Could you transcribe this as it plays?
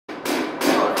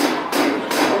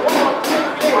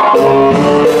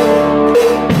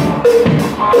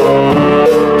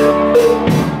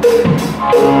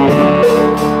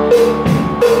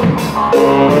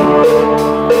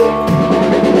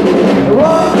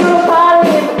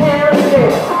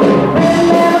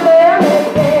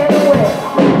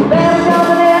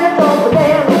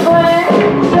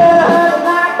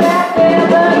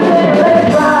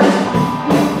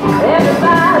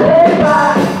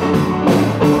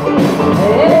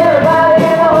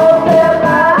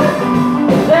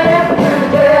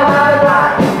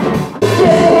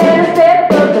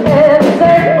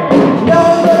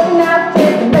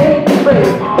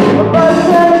But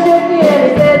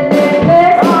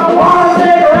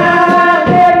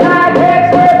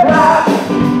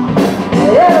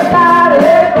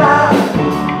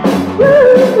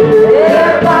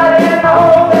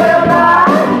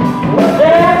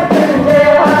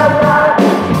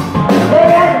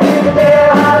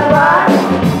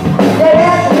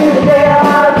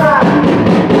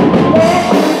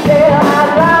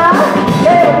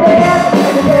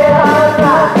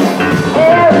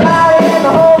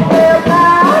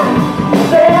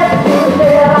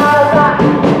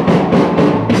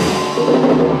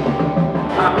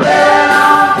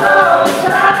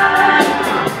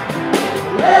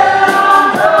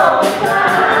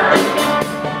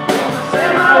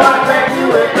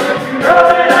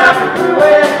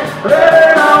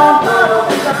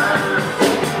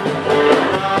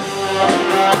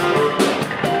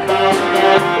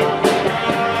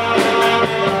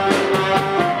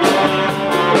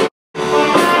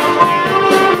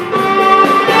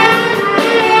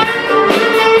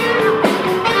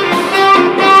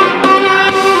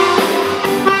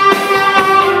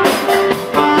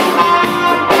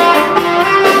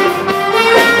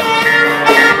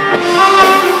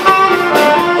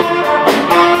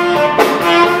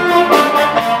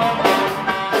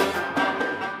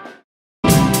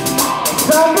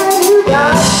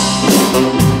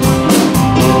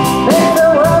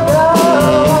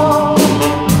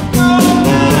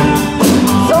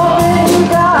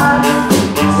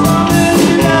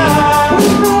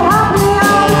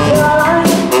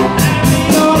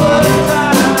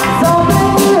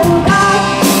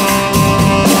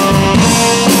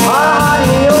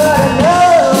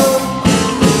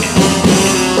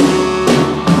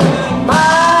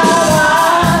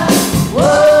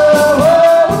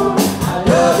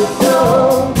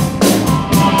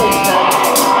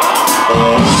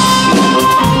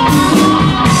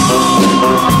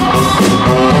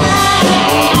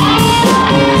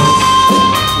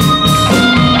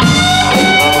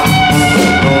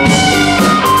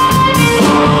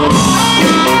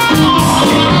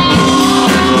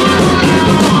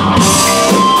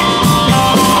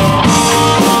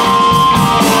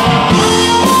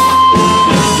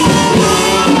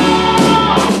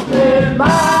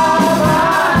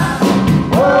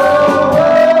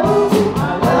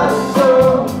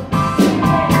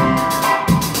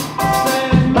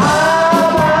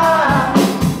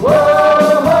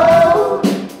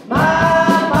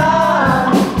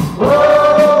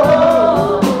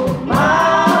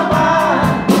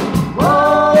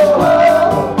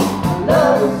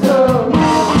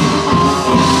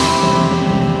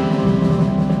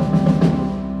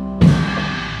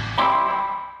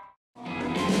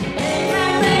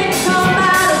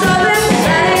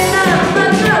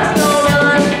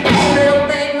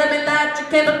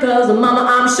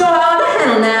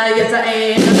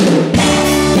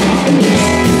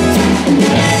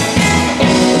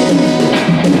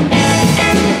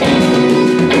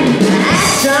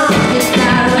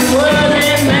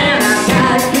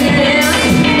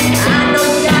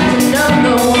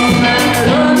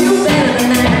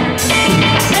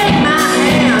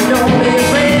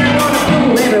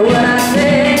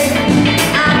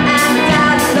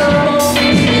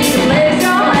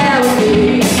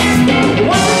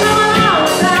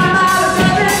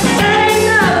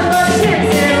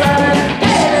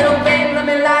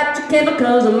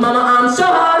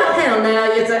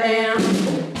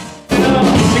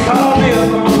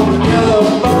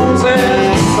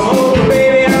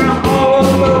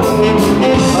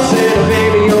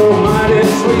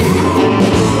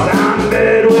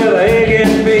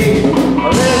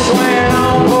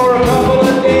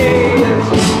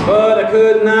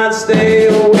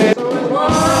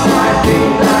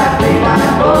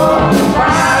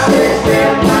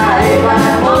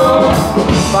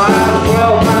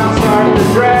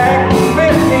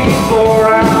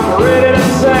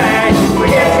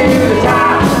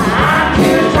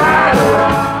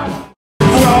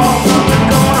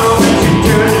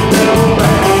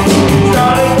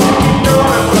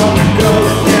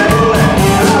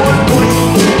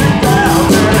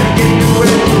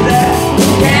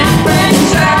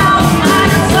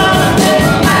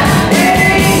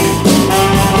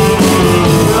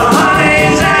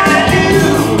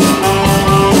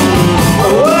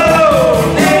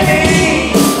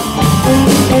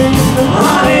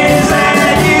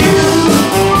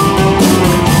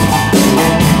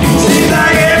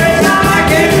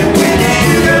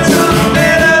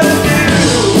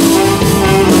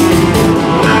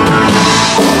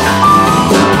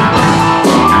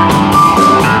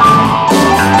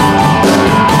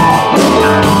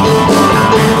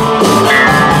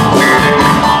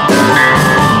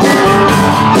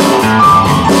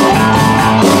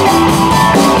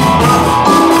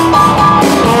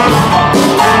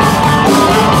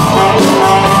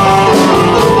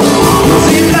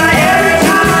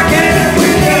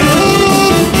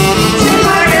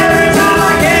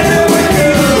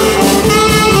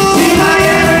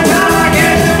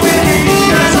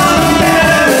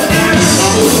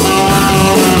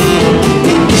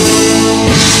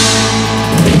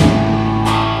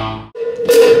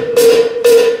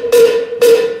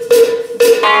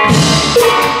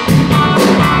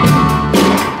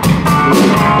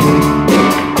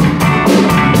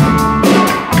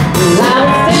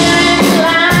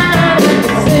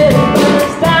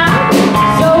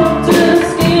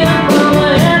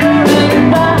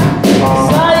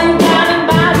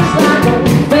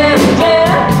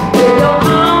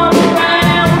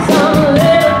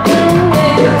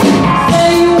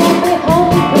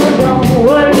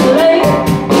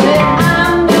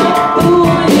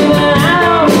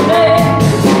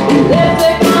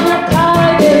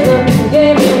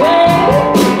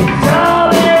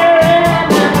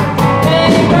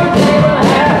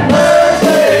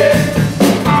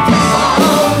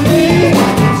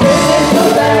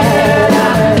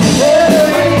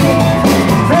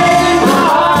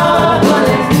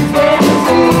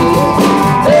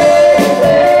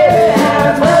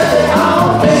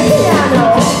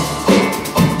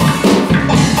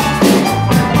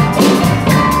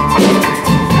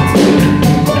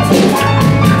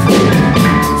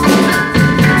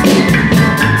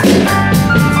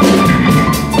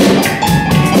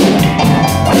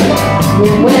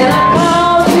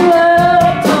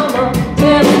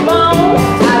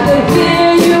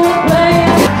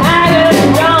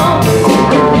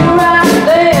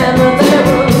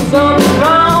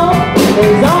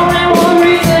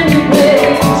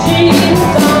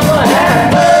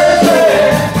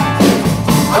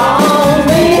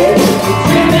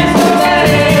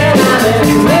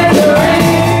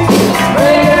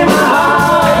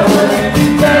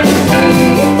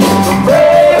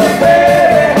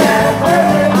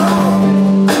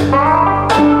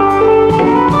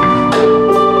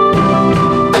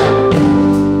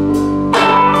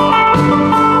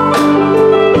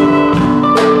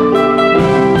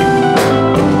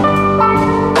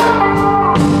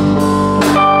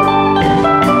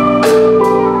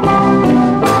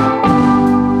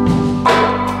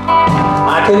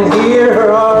can hear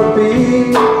her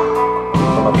heartbeat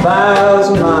from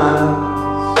 1,000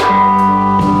 miles,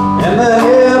 and the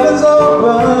heavens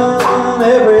open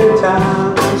every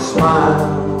time she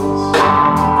smiles.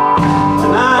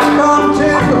 When I come to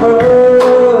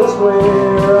her, that's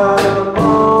where I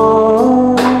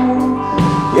belong.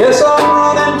 Yes, I'm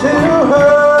running to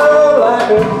her like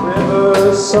a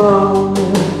river song.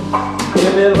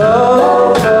 Give me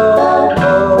love, love,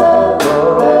 love,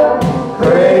 love,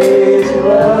 crazy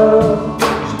love.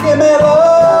 She give me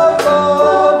love,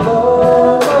 love,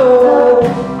 love,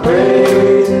 love,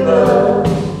 crazy love.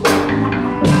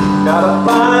 Got a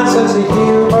fine sense of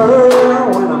humor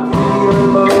when I'm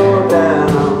feeling low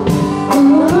down.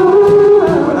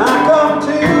 When I come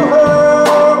to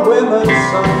her when the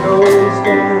sun goes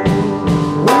down.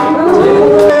 Take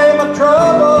away my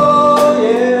trouble,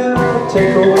 yeah,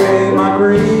 take away my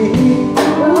grief.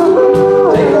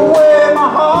 Take away my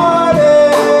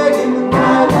heartache in the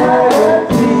night like a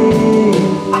thief.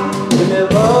 Give me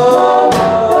love,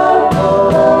 love,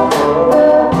 love,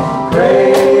 love,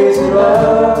 crazy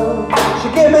love. She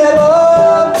give me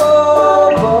love,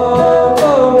 love,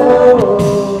 love,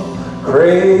 love,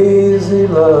 crazy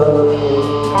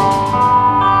love.